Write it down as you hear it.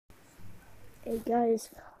Hey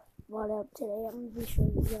guys, what up? Today I'm gonna be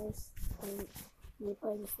showing you guys me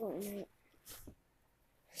playing Fortnite.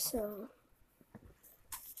 So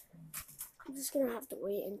I'm just gonna have to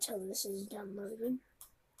wait until this is done loading.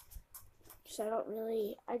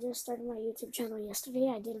 So I just started my YouTube channel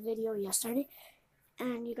yesterday. I did a video yesterday,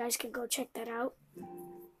 and you guys can go check that out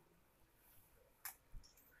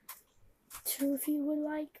too if you would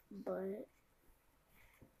like. But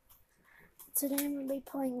today I'm gonna be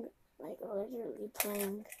playing, literally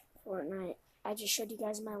playing Fortnite. I just showed you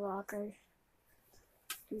guys my locker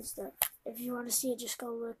and stuff. If you want to see it, just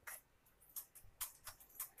go look.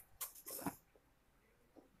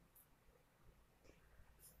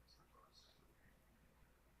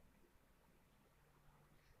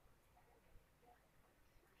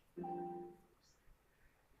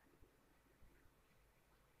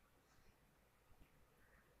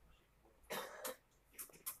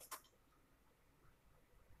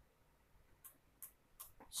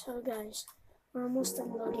 So guys, we're almost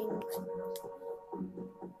done loading.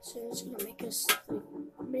 So it's gonna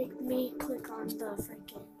make me click on the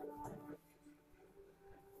freaking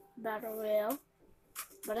battle royale.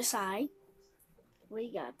 But aside,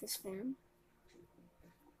 we got this, fam.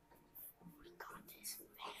 We got this,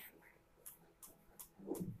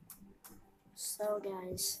 fam. So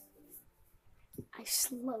guys, I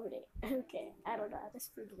slowed it. Okay, I don't know how to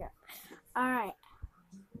speed it up. Alright.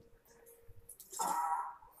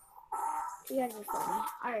 You guys are funny.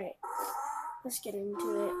 Alright. Let's get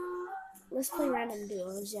into it. Let's play random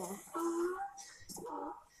duos, yeah.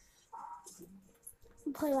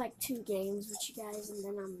 I'll play like 2 games with you guys and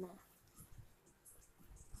then I'm gonna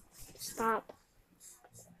stop.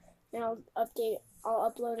 Then I'll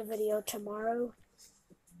upload a video tomorrow.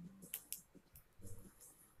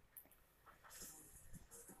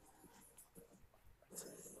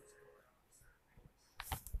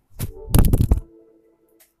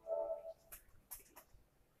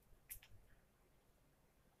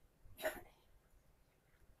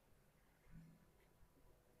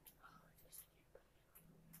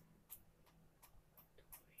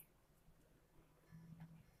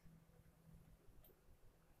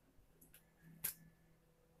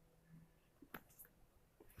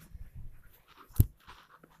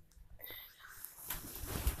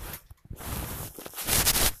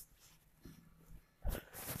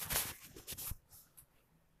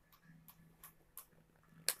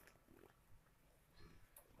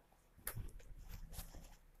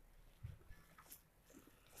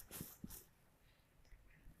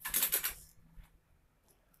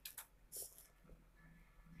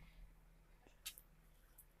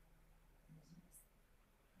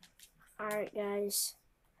 Alright guys,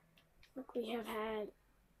 look, we have had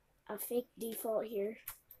a fake default here.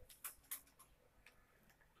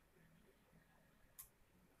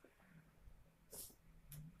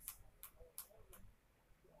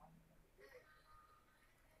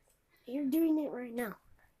 You're doing it right now.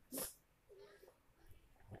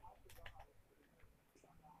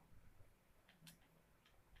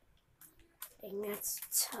 Dang, that's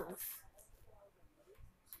tough.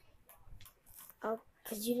 Oh,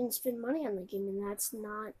 because you didn't spend money on the game, and that's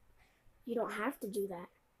not, you don't have to do that.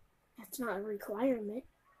 That's not a requirement.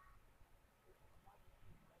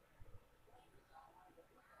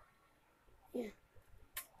 Yeah.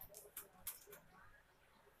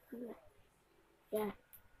 Yeah.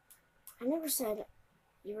 I never said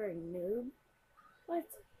you were a noob. What?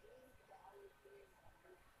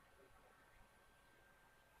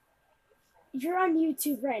 You're on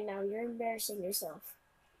YouTube right now. You're embarrassing yourself.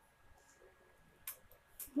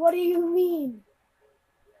 What do you mean?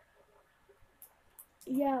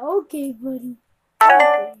 Yeah, okay, buddy.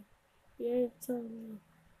 Okay. Yeah, totally.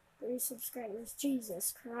 3 subscribers.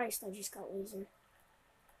 Jesus Christ, I just got laser.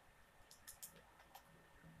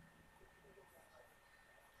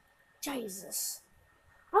 Jesus.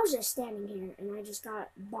 I was just standing here and I just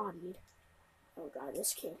got bodied. Oh god,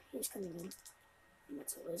 this kid, he's coming in.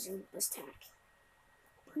 That's a laser. Let's tack.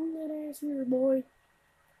 Bring that ass here, boy.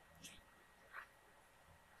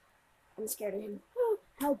 I'm scared of him. Oh,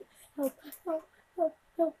 help, help, help, help,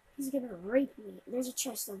 help. He's gonna rape me. There's a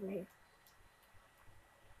chest over here.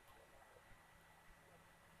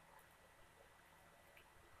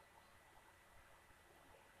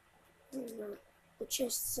 No, the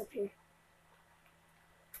chest's up here.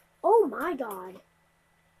 Oh my god.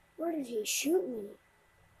 Where did he shoot me?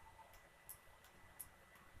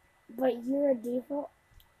 But you're a default?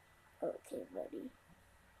 Okay, buddy.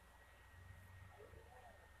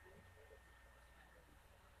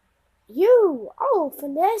 You! I'll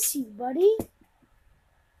finesse you, buddy.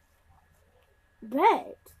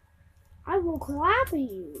 Bet. I will clap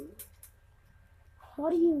you.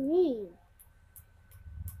 What do you mean?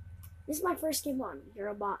 This is my first game on. You're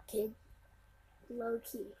a bot, kid. Low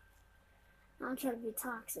key. I'm trying to be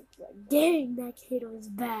toxic, but dang, that kid was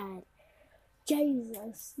bad.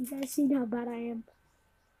 Jesus, you guys seen how bad I am?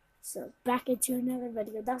 So, back into another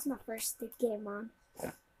video. That's my first game on.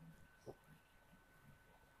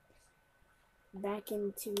 Back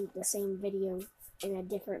into the same video in a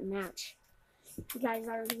different match. You guys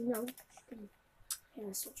already know. I'm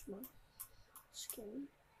gonna switch my skin.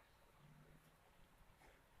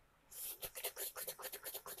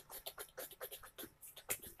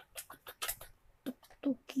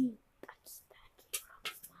 Ducky.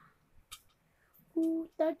 Ooh,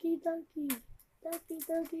 ducky, ducky. Ducky,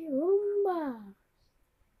 ducky, rumba.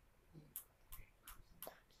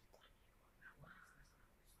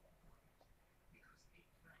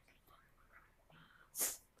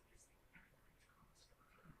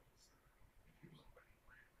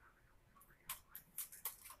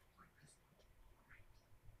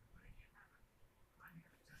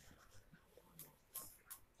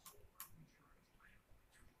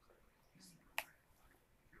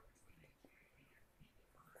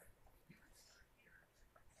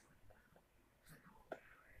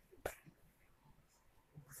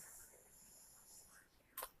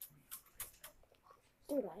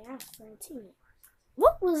 Dude, I asked for a teammate.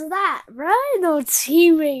 What was that, bruh? No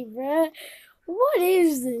teammate, bruh. What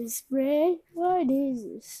is this, bruh? What is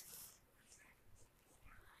this?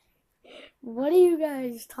 What are you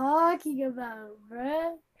guys talking about,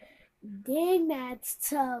 bruh? Dang, that's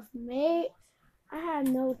tough, mate. I had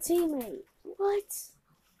no teammate. What?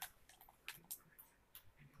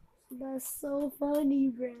 That's so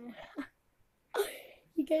funny, bruh.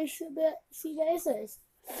 You guys said that? See, guys, says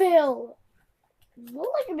Phil.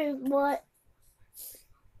 Look at this, what?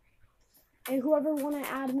 And whoever want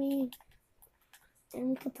to add me, and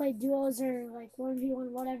we could play duos or like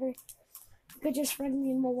 1v1, whatever. You could just friend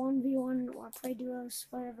me in a 1v1 or play duos,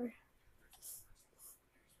 whatever.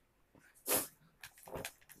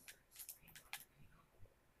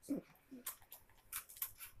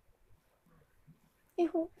 And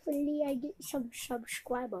hopefully I get some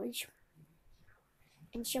subscribers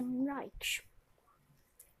and some likes.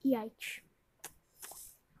 Yikes.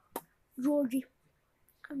 Georgie.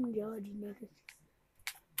 I'm Georgie, nigga.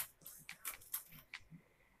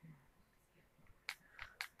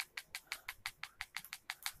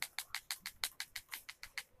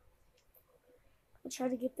 I'll try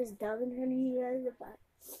to get this dub in front of you guys, but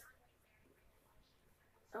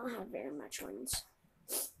I don't have very much ones.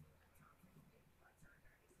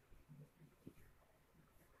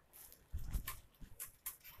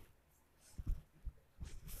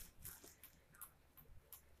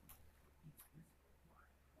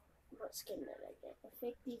 What skin did I get? The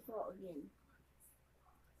fake default again.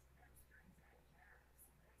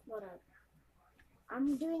 What up?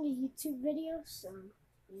 I'm doing a YouTube video, so,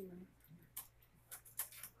 you know.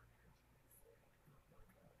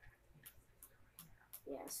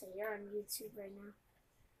 Yeah, so you're on YouTube right now.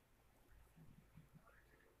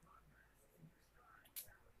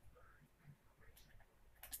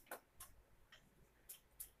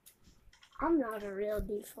 I'm not a real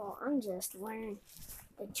default. I'm just wearing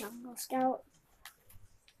the Jungle Scout.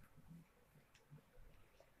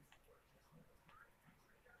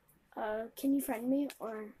 Can you friend me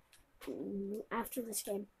or after this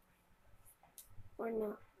game? Or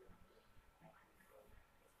no?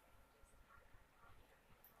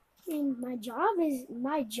 I mean,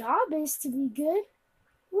 my job is to be good.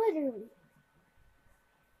 Literally.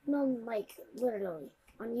 No, like literally.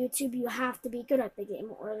 On YouTube, you have to be good at the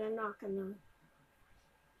game, or they're not gonna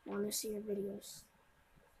want to see your videos.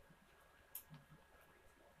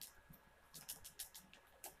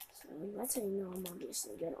 So that's how you know I'm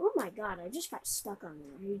obviously good. Oh my god, I just got stuck on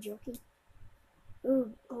there. Are you joking?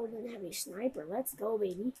 Ooh, golden heavy sniper. Let's go,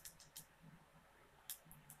 baby.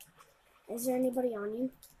 Is there anybody on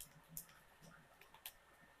you?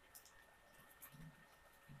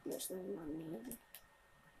 There's no one on me either.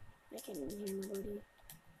 I can't even hear nobody.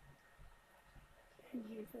 I'm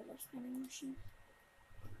here for the spinning machine.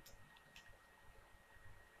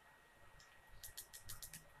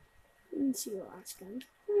 Let's see your last gun.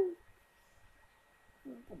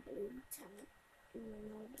 Like a blue attack. No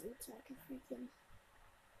blue attack, a freaking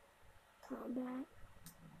combat.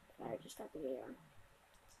 I just got the AR.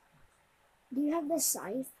 Do you have the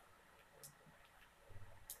scythe?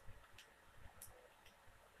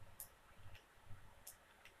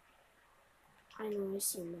 I know, I've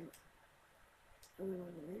seen that. I went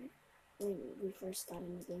over there. When we first got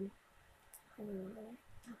in the game. I went over there.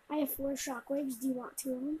 I have 4 shockwaves. Do you want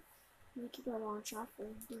 2 of them? We could go launch off or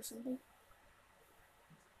do something.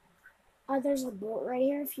 There's a bolt right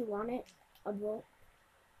here if you want it. A bolt.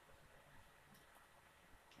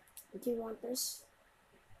 Do you want this?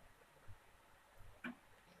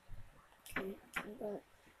 Okay, I got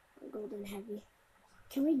a golden heavy.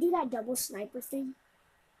 Can we do that double sniper thing?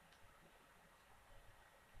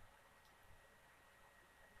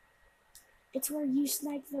 It's where you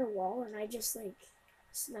snipe their wall and I just like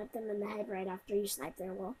snipe them in the head right after you snipe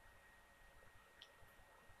their wall.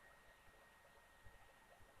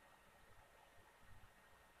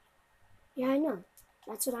 Yeah, I know.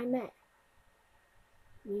 That's what I meant.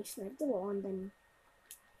 You snipe the wall and then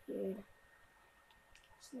you'd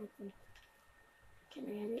snipe them. Can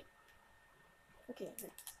I hit it? Okay,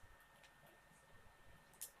 okay.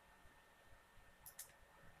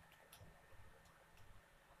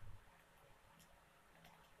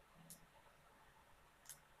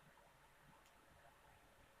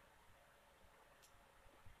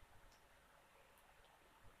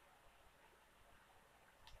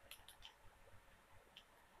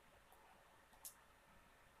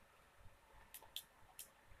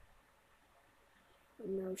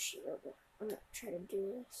 No shield. I'm gonna try to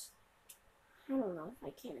do this. I don't know if I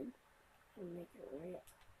can. I'll make it right.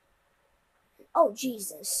 Oh,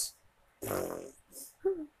 Jesus. That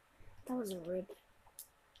was a rip.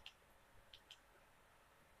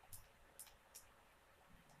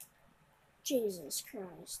 Jesus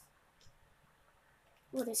Christ.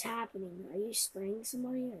 What is happening? Are you spraying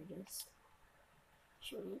somebody or just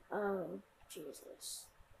shooting? Oh, Jesus.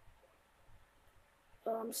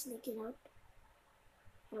 Oh, I'm sneaking up.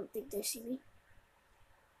 I don't think they see me.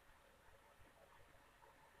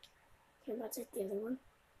 Okay, let's hit the other one.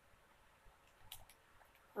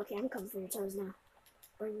 Okay, I'm coming for your toes now.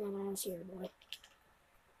 Bring that ass here, boy.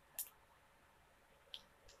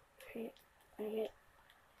 Alright.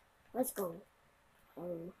 Let's go.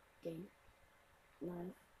 Oh, dang.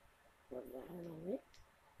 No. What the hell of it?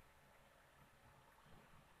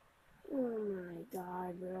 Oh my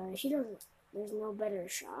god, bro. She doesn't. There's no better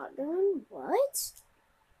shotgun? What?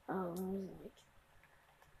 Oh, I was like,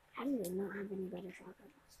 how do they not have any better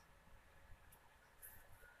shotguns?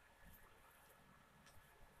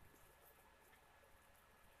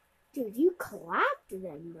 Dude, you clapped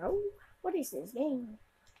them, bro. What is this game?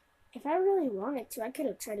 If I really wanted to, I could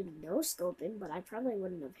have tried to no-scope him, but I probably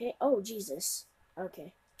wouldn't have hit. Oh, Jesus.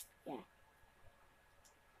 Okay. Yeah.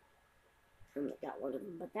 I only got one of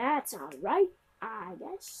them, but that's alright. I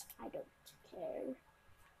guess. I don't care.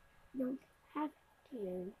 Don't have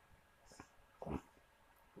to.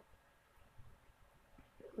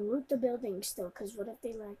 Loot the building still, because what if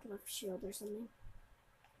they like left shield or something?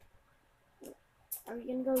 Are we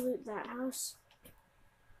gonna go loot that house?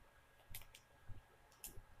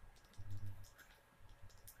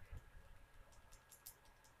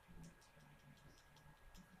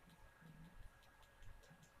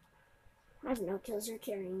 I have no kills, you're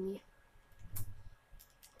carrying me.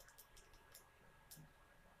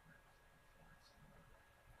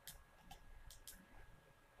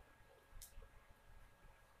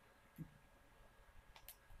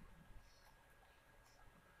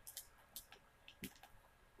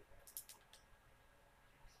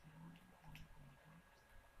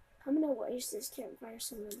 I'm gonna waste this campfire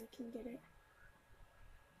so nobody can get it.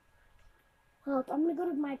 Well, I'm gonna go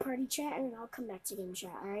to my party chat and then I'll come back to game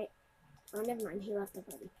chat, alright? Oh, never mind, he left the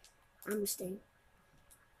party. I'm staying.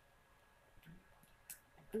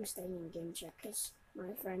 I'm staying in game chat because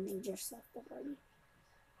my friend, he just left the party.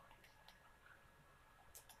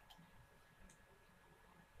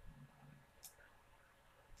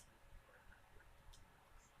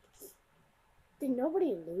 Did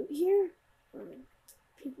nobody loot here?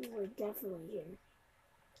 People were definitely here.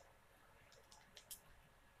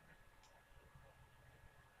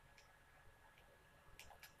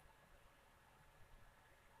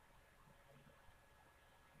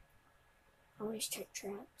 Always check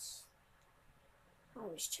traps.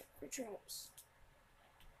 Always check for traps.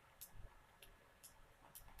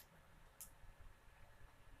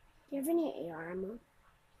 Do you have any AR ammo?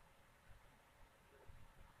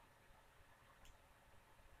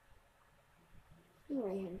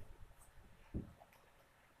 Right here.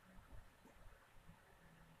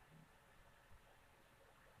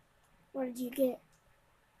 What did you get?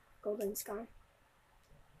 Golden Scar?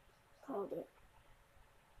 Called it.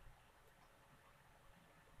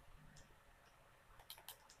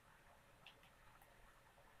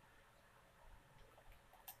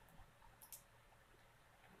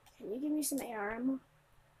 Can you give me some AR ammo?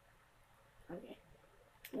 Okay.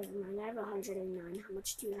 Never mind, I have 109. How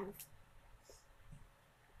much do you have?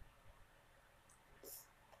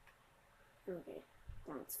 Okay,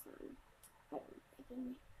 that's fine. I don't think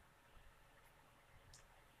any.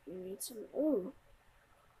 You need some. Ooh.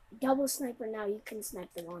 Double sniper now. You can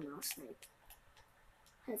snipe the one I'll snipe.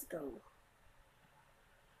 Let's go.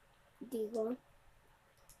 Deagle.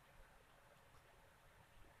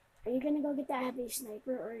 Are you gonna go get that heavy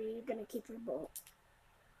sniper or are you gonna keep your bolt?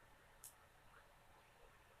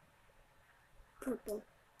 Purple.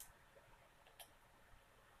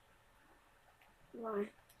 Why?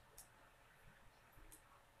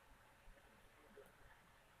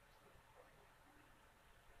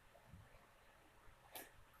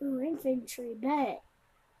 Ooh, infantry, bet.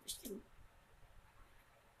 Just kidding.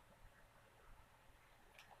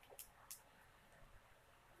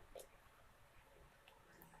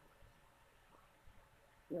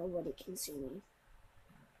 Nobody can see me.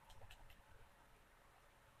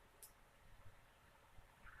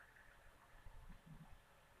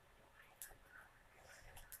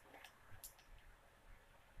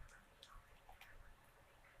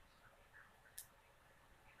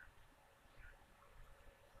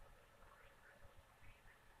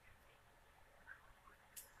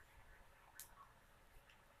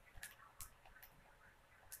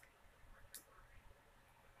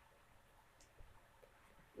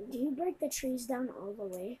 Do you break the trees down all the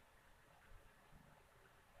way?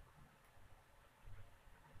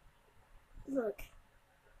 Look.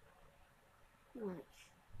 Watch.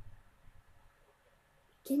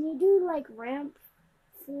 Can you do like ramp,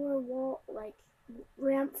 floor, wall, like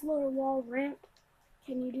ramp, floor, wall, ramp?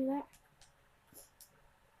 Can you do that?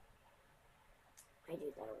 I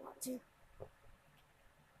do that a lot too.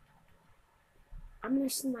 I'm gonna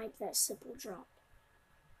snipe that simple drop.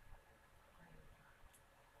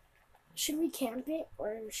 Should we camp it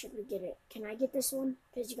or should we get it? Can I get this one?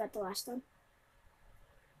 Because you got the last one.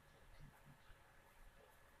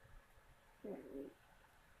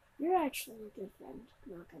 You're actually a good friend,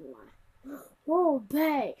 not gonna lie. Whoa,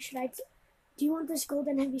 bet. Do you want this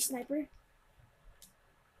golden heavy sniper?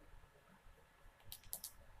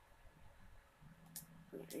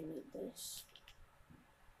 I need this.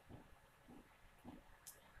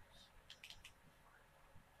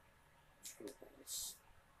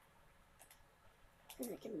 And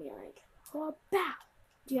it can be like, oh, bow.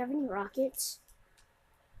 Do you have any rockets?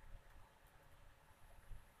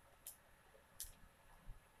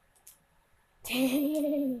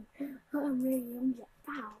 Dang. I'm ready. I'm just,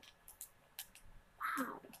 pow.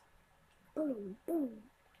 Pow. Boom, boom.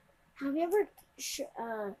 Have you ever,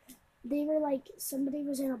 they were like, somebody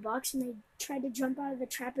was in a box and they tried to jump out of the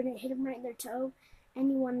trap and it hit them right in their toe and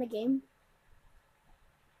you won the game?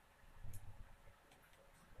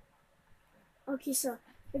 Okay, so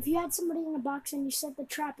if you had somebody in a box and you set the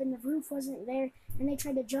trap and the roof wasn't there and they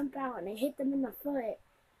tried to jump out and it hit them in the foot,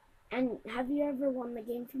 and have you ever won the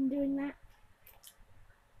game from doing that?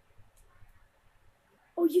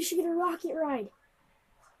 Oh, you should get a rocket ride.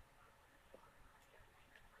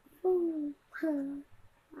 Oh,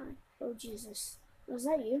 oh Jesus. Was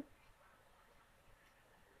that you?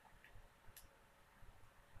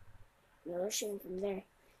 No, they're shooting from there.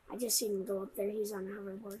 I just seen him go up there. He's on a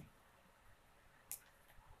hoverboard.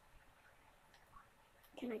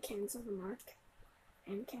 Can I cancel the mark?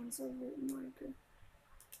 And cancel the marker?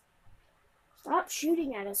 Stop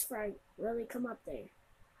shooting at us before I really come up there.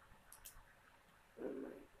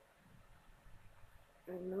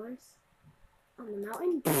 North? On the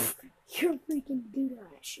mountain? You're freaking dude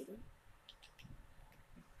at shooting.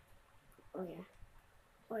 Oh yeah.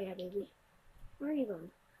 Oh yeah, baby. Where are you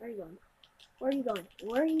going? Where are you going? Where are you going?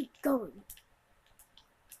 Where are you going?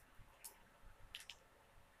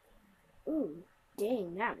 Ooh,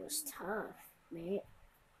 dang, that was tough, mate.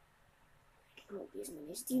 I can hold these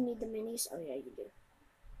minis. Do you need the minis? Oh yeah, you do.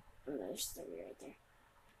 Oh, there's 3 right there.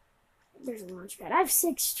 There's a launch pad. I have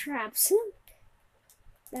 6 traps.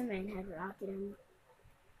 That man had rocket in me.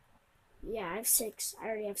 Yeah, I have 6. I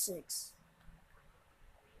already have 6.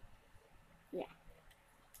 Yeah.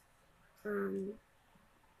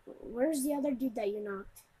 Where's the other dude that you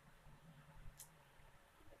knocked?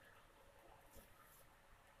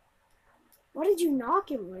 What did you knock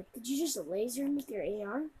him with? Did you just laser him with your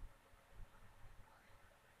AR?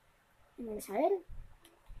 In his head?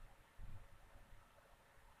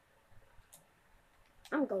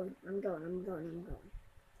 I'm going.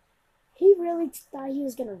 He really thought he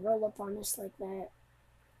was gonna roll up on us like that.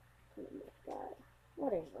 Oh my god.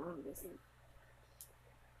 What is wrong with him?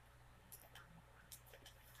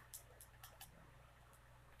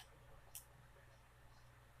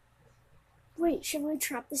 Wait, should we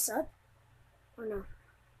trap this up? Or no?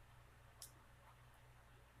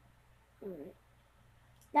 Alright.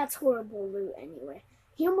 That's horrible loot anyway.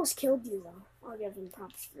 He almost killed you though. I'll give him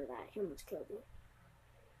props for that. He almost killed you.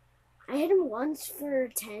 I hit him once for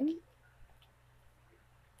 10.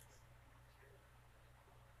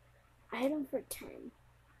 I hit him for 10.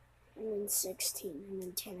 And then 16. And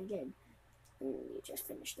then 10 again. And then you just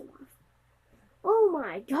finished him off. Oh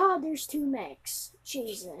my god, there's 2 mechs.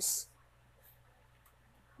 Jesus.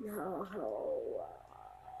 No.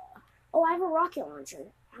 Oh, I have a rocket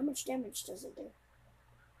launcher. How much damage does it do?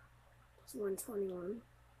 It's 121.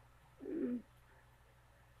 Do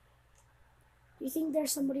you think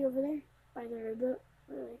there's somebody over there? By the reboot?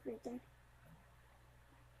 Or like right there?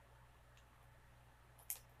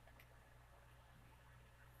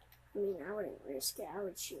 I mean, I wouldn't risk it. I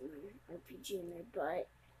would shoot my RPG in their butt.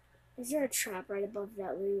 Is there a trap right above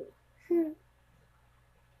that loot? No.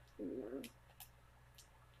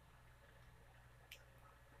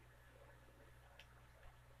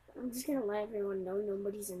 I'm just gonna let everyone know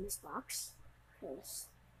nobody's in this box. Cause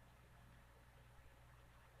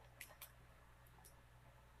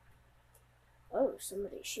oh,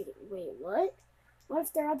 somebody's shooting. Wait, what? What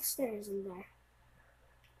if they're upstairs in there?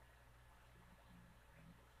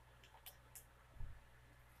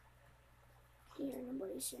 Here,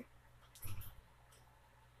 nobody's here.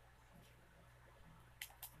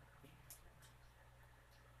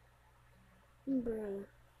 Bruh.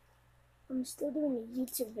 I'm still doing a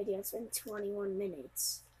YouTube video. It's been 21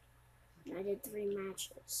 minutes. And I did 3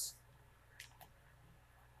 matches.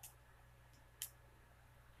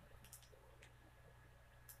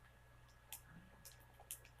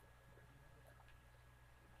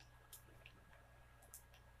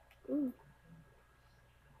 Ooh.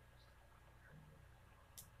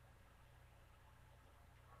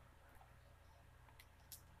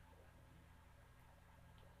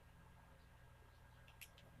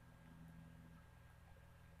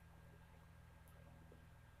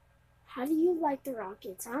 How do you like the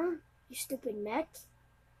Rockets, huh? You stupid mech.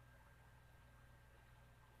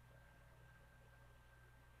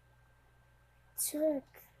 Took.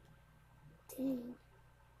 Dang.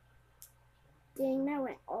 Dang, that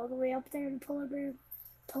went all the way up there to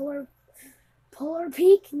Polar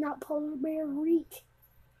Peak, not Polar Bear Reek.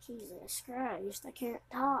 Jesus Christ, I can't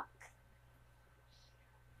talk.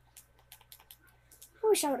 I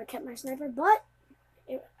wish I would have kept my sniper, but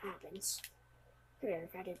it happens. Career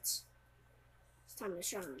credits. It's time to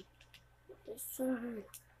shine. Yes, sir.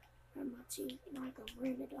 I'm not seeing like a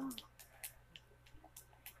rain at all.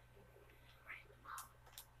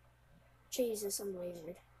 Jesus, I'm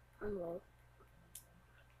lasered. I'm low.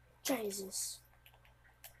 Jesus.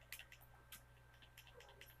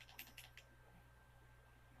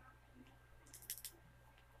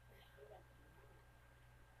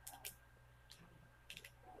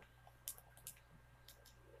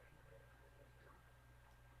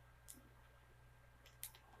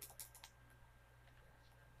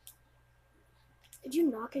 Did you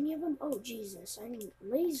knock any of them? Oh, Jesus. I'm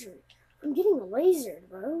lasered. I'm getting lasered,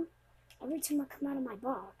 bro. Every time I come out of my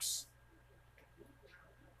box.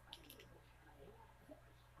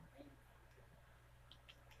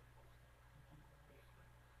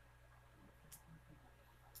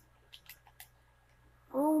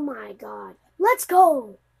 Oh my god. Let's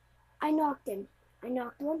go! I knocked him. I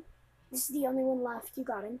knocked one. This is the only one left. You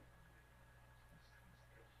got him.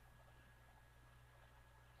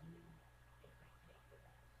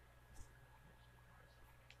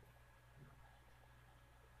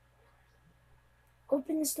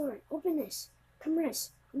 Open this door. Open this. Come,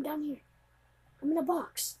 Riz. I'm down here. I'm in a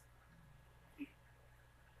box. Down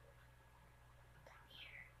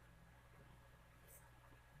here.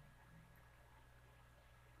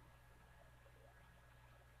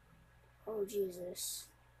 Oh, Jesus.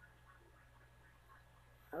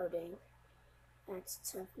 Oh, dang. That's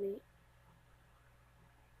tough, mate.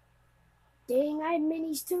 Dang, I had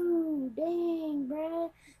minis too. Dang,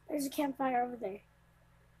 bruh. There's a campfire over there.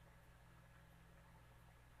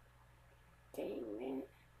 Dang, man.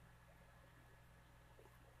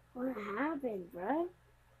 What happened, bruh?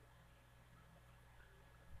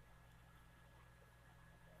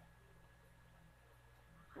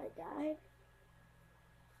 I died?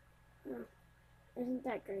 Oh, isn't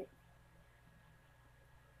that great?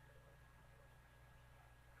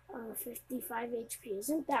 55 HP.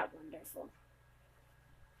 Isn't that wonderful?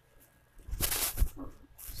 Oh,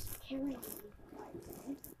 carrying me.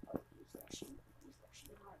 Oh, he's rushing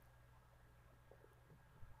hard.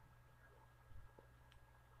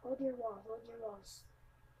 Hold your walls, hold your walls.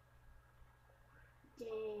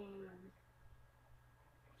 Damn.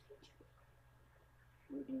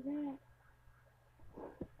 Don't do that.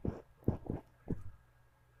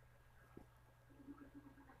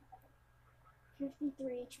 $53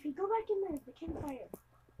 HP. Go back in there, the campfire.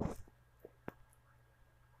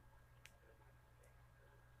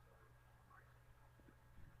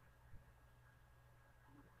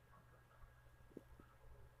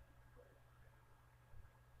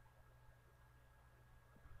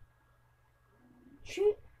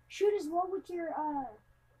 Shoot his wall with your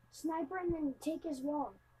sniper and then take his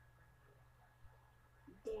wall.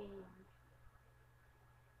 Damn.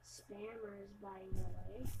 Spammers, by the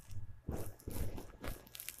way.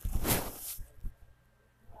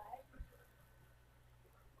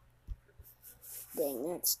 Dang,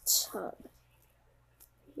 that's tough.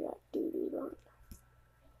 Yeah, doo-doo on.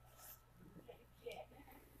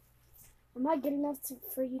 Am I good enough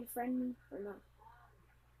for you to friend me or not?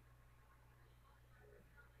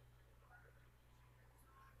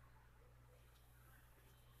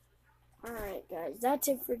 Alright guys, that's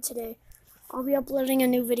it for today. I'll be uploading a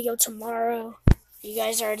new video tomorrow. You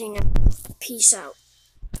guys already know. Peace out.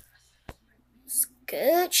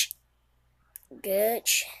 Scooch.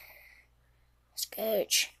 Gooch.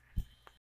 Scooch.